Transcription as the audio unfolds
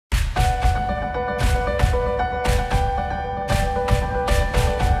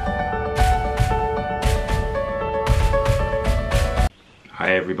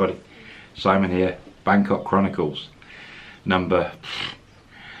everybody, Simon here, Bangkok Chronicles.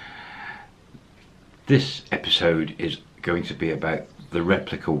 This episode is going to be about the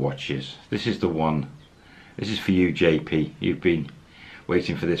replica watches. This is the one, this is for you JP, you've been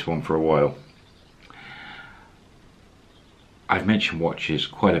waiting for this one for a while. I've mentioned watches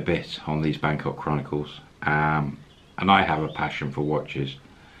quite a bit on these Bangkok Chronicles, and I have a passion for watches,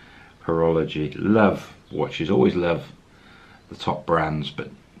 horology, love watches, always love the top brands, but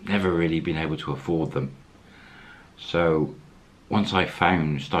never really been able to afford them. So once I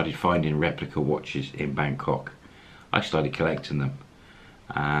started finding replica watches in Bangkok, I started collecting them,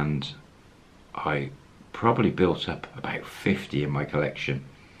 and I probably built up about 50 in my collection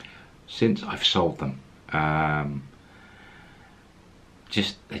since I've sold them.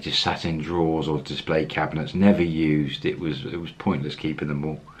 They just sat in drawers or display cabinets, never used. It was pointless keeping them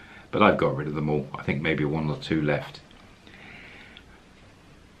all, but I've got rid of them all. I think maybe one or two left.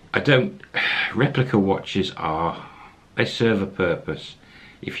 Replica watches they serve a purpose.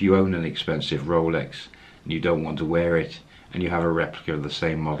 If you own an expensive Rolex and you don't want to wear it and you have a replica of the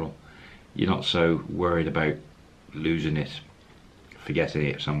same model, you're not so worried about losing it, forgetting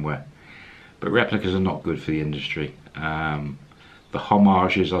it somewhere. But replicas are not good for the industry. The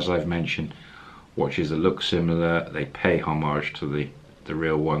homages, as I've mentioned, watches that look similar, they pay homage to the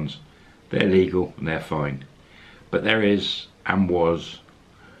real ones. They're legal and they're fine. But there is, and was,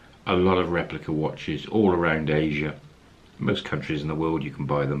 a lot of replica watches all around Asia. Most countries in the world you can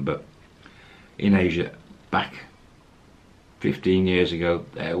buy them, but in Asia, back 15 years ago,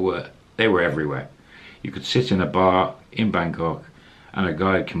 they were everywhere. You could sit in a bar in Bangkok and a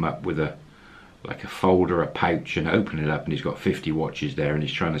guy would come up with a folder, a pouch, and open it up, and he's got 50 watches there and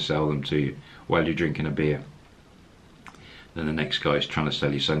he's trying to sell them to you while you're drinking a beer. Then the next guy is trying to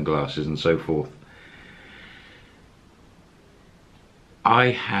sell you sunglasses and so forth.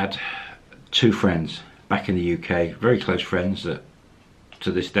 I had two friends back in the UK, very close friends to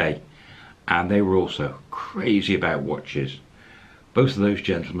this day, and they were also crazy about watches. Both of those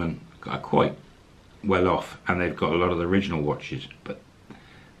gentlemen are quite well off and they've got a lot of the original watches, but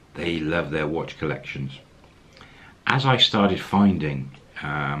they love their watch collections. As I started finding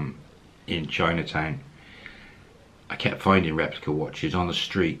in Chinatown, I kept finding replica watches on the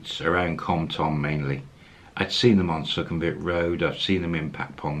streets around Kom Tom mainly. I'd seen them on Sukhumvit Road, I've seen them in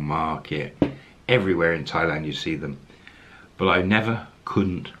Patpong Market, everywhere in Thailand you see them, but I never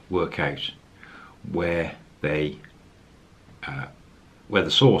couldn't work out where the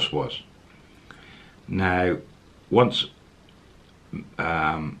source was. Now, once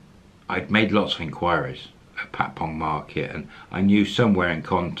I'd made lots of inquiries at Patpong Market, and I knew somewhere in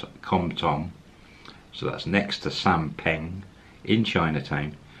Kom Tom, so that's next to Sampeng in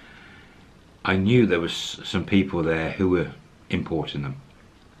Chinatown, I knew there was some people there who were importing them.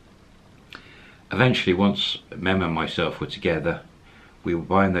 Eventually, once Mem and myself were together, we were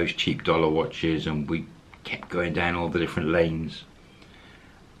buying those cheap dollar watches, and we kept going down all the different lanes,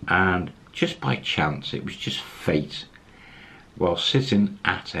 and just by chance, it was just fate, while sitting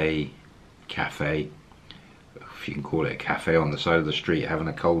at a cafe, if you can call it a cafe, on the side of the street having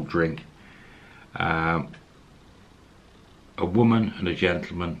a cold drink, a woman and a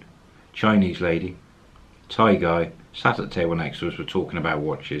gentleman, Chinese lady, Thai guy, sat at the table next to us, were talking about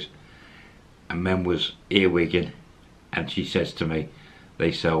watches, and Mem was earwigging, and she says to me,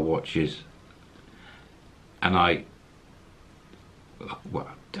 they sell watches, and I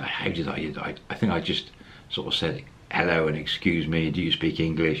think I just sort of said hello and excuse me, do you speak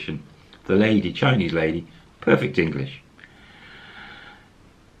English? And the lady, Chinese lady, perfect English,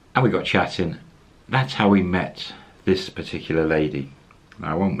 and we got chatting. That's how we met this particular lady.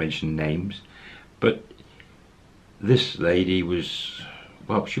 Now, I won't mention names, but this lady was,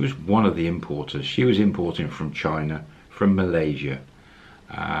 well, she was one of the importers. She was importing from China, from Malaysia,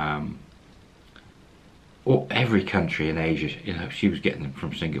 or every country in Asia. You know, she was getting them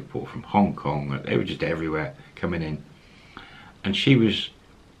from Singapore, from Hong Kong. They were just everywhere coming in, and she was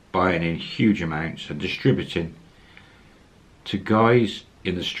buying in huge amounts and distributing to guys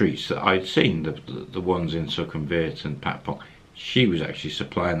in the streets that I'd seen, the ones in Sukhumvit and Patpong. She was actually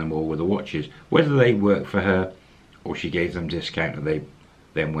supplying them all with the watches. Whether they worked for her or she gave them discount and they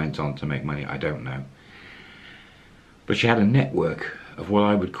then went on to make money, I don't know. But she had a network of what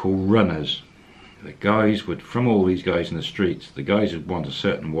I would call runners. The guys would, from all these guys in the streets, the guys would want a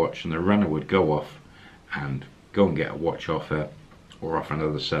certain watch, and the runner would go off and go and get a watch off her or off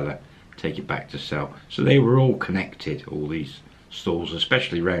another seller, take it back to sell. So they were all connected, all these stalls,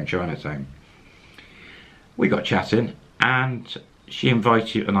 especially around Chinatown. We got chatting, and she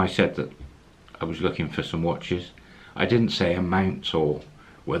invited, and I said that I was looking for some watches. I didn't say amount or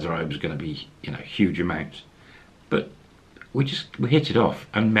whether I was going to be, huge amounts. But we hit it off,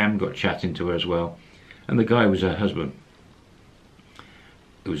 and Mem got chatting to her as well, and the guy was her husband.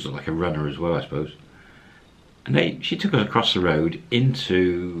 It was like a runner as well, I suppose. And she took us across the road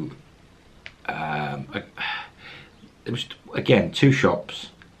into there was again 2 shops,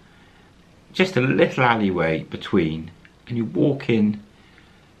 just a little alleyway between, and you walk in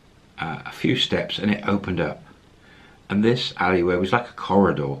a few steps and it opened up, and this alleyway was like a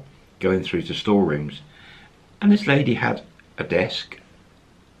corridor going through to storerooms, and this lady had a desk,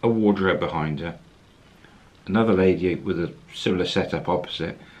 a wardrobe behind her, another lady with a similar setup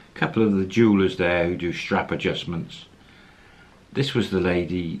opposite, a couple of the jewellers there who do strap adjustments. This was the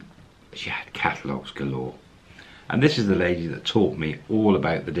lady, she had catalogues galore. And this is the lady that taught me all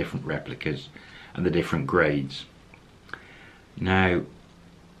about the different replicas and the different grades. Now,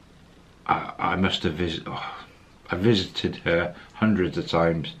 I must have I visited her hundreds of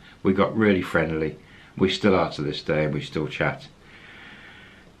times. We got really friendly. We still are to this day, and we still chat.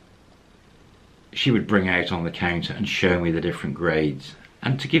 She would bring out on the counter and show me the different grades.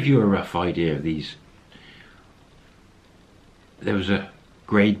 And to give you a rough idea of these, there was a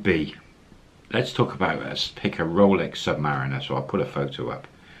grade B. Let's talk about, let's pick a Rolex Submariner, so I'll put a photo up.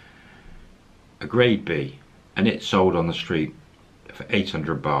 A grade B, and it sold on the street for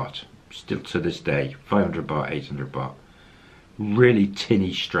 800 baht. Still to this day, 500 baht, 800 baht. Really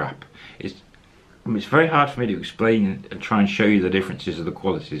tinny strap. It's very hard for me to explain and try and show you the differences of the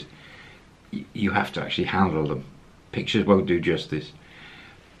qualities. You have to actually handle them. Pictures won't do justice.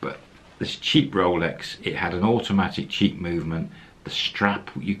 But this cheap Rolex, it had an automatic cheek movement. The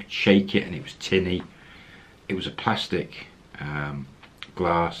strap, you could shake it and it was tinny. It was a plastic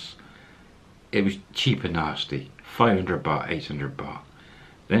glass. It was cheap and nasty. 500 baht, 800 baht.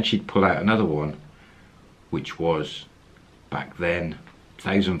 Then she'd pull out another one, which was, back then,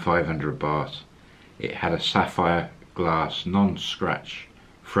 1,500 baht. It had a sapphire glass, non-scratch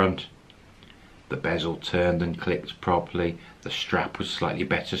front. The bezel turned and clicked properly. The strap was slightly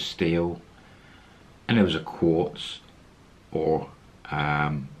better steel. And it was a quartz or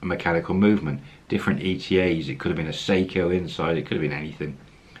a mechanical movement. Different ETAs. It could have been a Seiko inside. It could have been anything.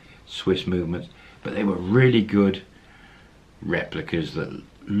 Swiss movements. But they were really good replicas that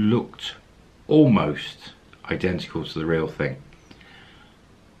looked almost identical to the real thing.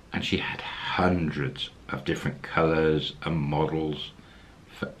 And she had hundreds of different colours and models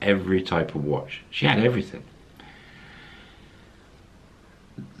for every type of watch. She had everything.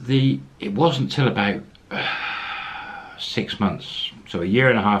 It wasn't till about 6 months, so a year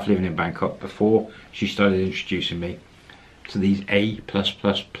and a half living in Bangkok, before she started introducing me to these A++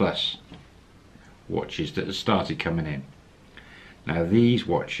 watches that had started coming in. Now these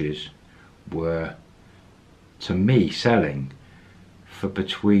watches were, to me, selling for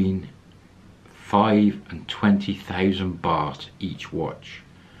between 5 and 20,000 baht each watch.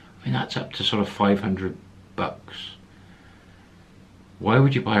 I mean, that's up to sort of 500 bucks. Why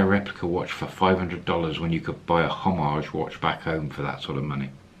would you buy a replica watch for $500 when you could buy a homage watch back home for that sort of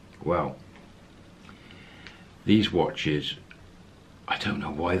money? Well, these watches, I don't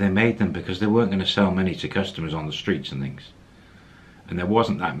know why they made them, because they weren't going to sell many to customers on the streets and things. And there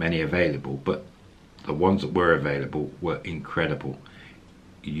wasn't that many available, but the ones that were available were incredible.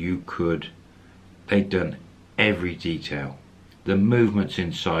 They'd done every detail. The movements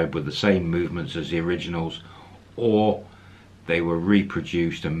inside were the same movements as the originals, or they were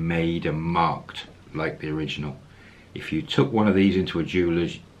reproduced and made and marked like the original. If you took one of these into a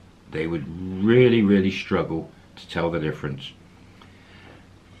jeweller's, they would really struggle to tell the difference.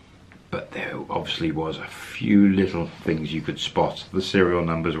 But there obviously was a few little things you could spot. The serial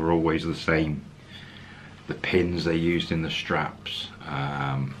numbers were always the same. The pins they used in the straps,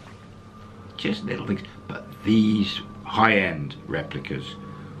 just little things. But these high-end replicas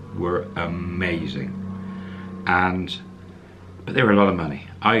were amazing, but they were a lot of money.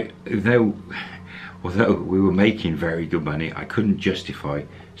 Although we were making very good money, I couldn't justify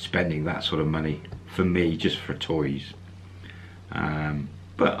spending that sort of money for me, just for toys.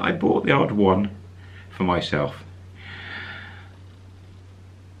 But I bought the odd one for myself.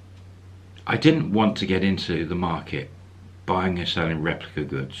 I didn't want to get into the market buying and selling replica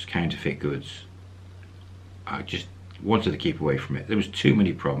goods, counterfeit goods. I just wanted to keep away from it. There was too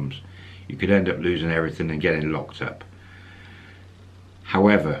many problems. You could end up losing everything and getting locked up.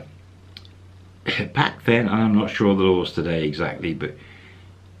 However, back then, and I'm not sure the laws today exactly, but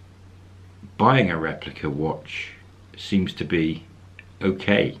buying a replica watch seems to be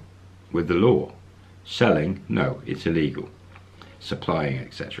okay with the law. Selling, no, it's illegal. Supplying,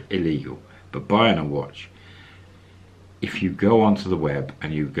 etc., illegal. But buying a watch, if you go onto the web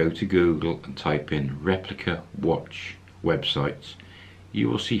and you go to Google and type in replica watch websites, you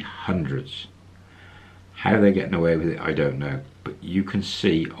will see hundreds. How they're getting away with it, I don't know, but you can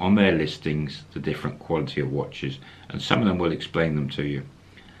see on their listings the different quality of watches, and some of them will explain them to you,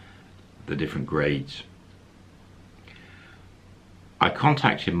 the different grades. I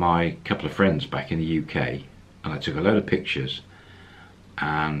contacted my couple of friends back in the UK and I took a load of pictures,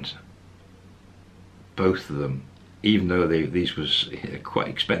 and both of them, even though these was quite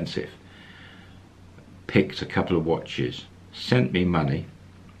expensive, picked a couple of watches, sent me money,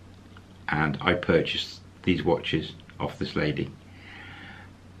 and I purchased these watches off this lady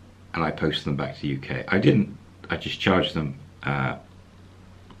and I posted them back to the UK. I just charged them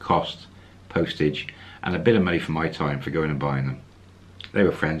cost, postage, and a bit of money for my time for going and buying them. They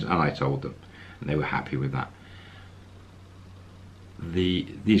were friends and I told them, and they were happy with that.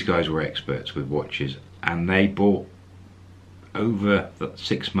 These guys were experts with watches, and they bought, over the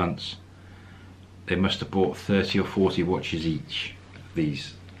 6 months, they must have bought 30 or 40 watches each,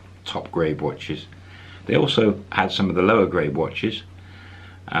 these top grade watches. They also had some of the lower grade watches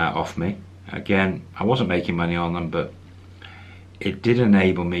off me. Again, I wasn't making money on them, but it did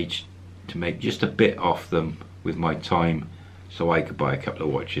enable me to make just a bit off them with my time, so I could buy a couple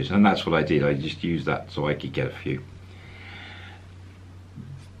of watches, and that's what I did. I just used that so I could get a few.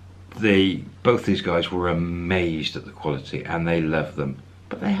 Both these guys were amazed at the quality and they loved them,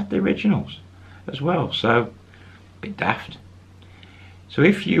 but they had the originals as well, so a bit daft. So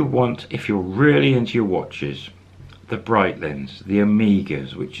if you're really into your watches, the Breitlings, the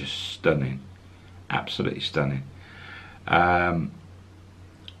Omegas, which are stunning, absolutely stunning,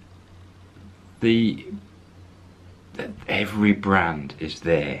 every brand is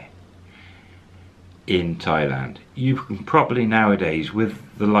there in Thailand. You can probably nowadays, with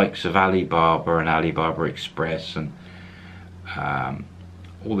the likes of Alibaba and Alibaba Express and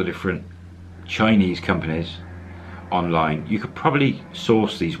all the different Chinese companies online, you could probably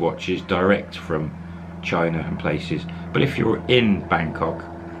source these watches direct from China and places. But if you're in Bangkok,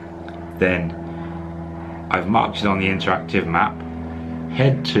 then I've marked it on the interactive map.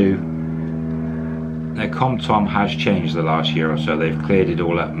 Head to, now ComTom has changed the last year or so, they've cleared it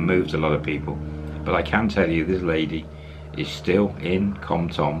all up and moved a lot of people, but I can tell you this lady is still in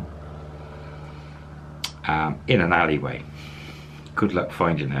ComTom, in an alleyway. Good luck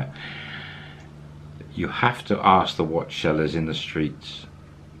finding her. You have to ask the watch sellers in the streets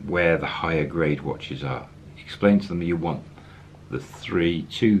where the higher grade watches are. Explain to them you want the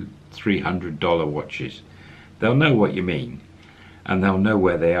 $300 watches. They'll know what you mean, and they'll know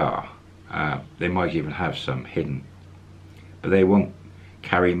where they are. They might even have some hidden, but they won't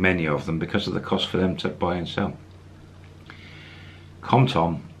carry many of them because of the cost for them to buy and sell.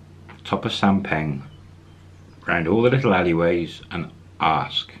 ComTom, top of Sampeng, round all the little alleyways, and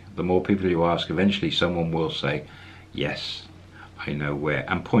ask. The more people you ask, eventually someone will say, yes, I know where,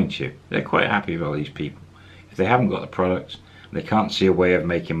 and point you. They're quite happy with all these people. If they haven't got the products, and they can't see a way of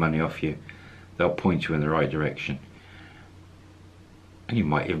making money off you, they'll point you in the right direction. And you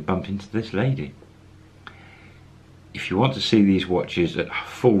might even bump into this lady. If you want to see these watches at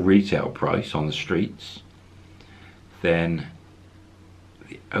full retail price on the streets, then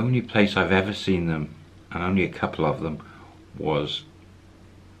the only place I've ever seen them, and only a couple of them, was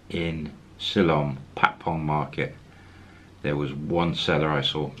in Silom, Patpong Market. There was one seller I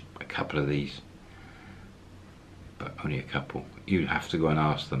saw a couple of these, but only a couple. You'd have to go and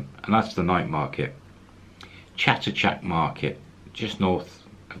ask them, and that's the night market. Chatuchak Market, just north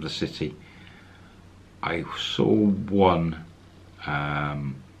of the city, I saw one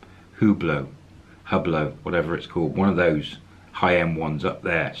Hublot, whatever it's called, one of those high-end ones up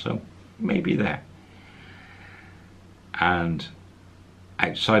there, so maybe there. And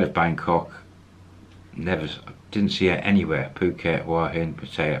outside of Bangkok, didn't see it anywhere. Phuket, Hua Hin,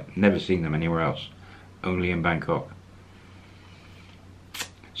 Pattaya, never seen them anywhere else, only in Bangkok.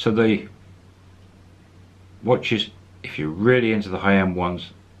 So the watches, if you're really into the high-end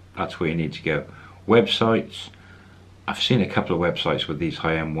ones, that's where you need to go. Websites, I've seen a couple of websites with these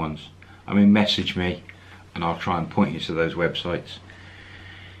high-end ones. I mean, message me and I'll try and point you to those websites.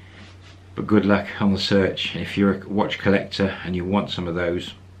 But good luck on the search. If you're a watch collector and you want some of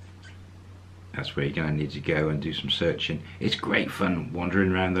those, that's where you're going to need to go and do some searching. It's great fun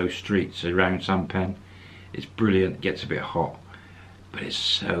wandering around those streets around Sampeng. It's brilliant, it gets a bit hot, but it's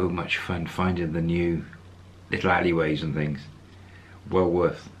so much fun finding the new little alleyways and things. Well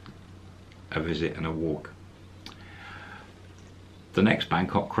worth a visit and a walk. The next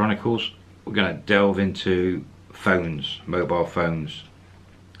Bangkok Chronicles, we're going to delve into phones, mobile phones,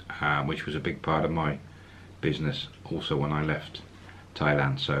 which was a big part of my business also when I left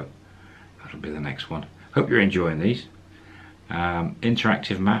Thailand, so that'll be the next one. Hope you're enjoying these.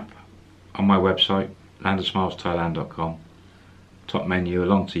 Interactive map on my website, landofsmilesthailand.com. Top menu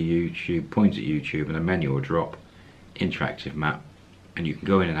along to YouTube, point at YouTube, and a menu will drop, interactive map, and you can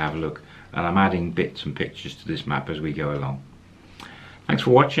go in and have a look. And I'm adding bits and pictures to this map as we go along. Thanks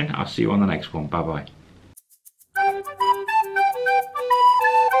for watching. I'll see you on the next one. Bye bye.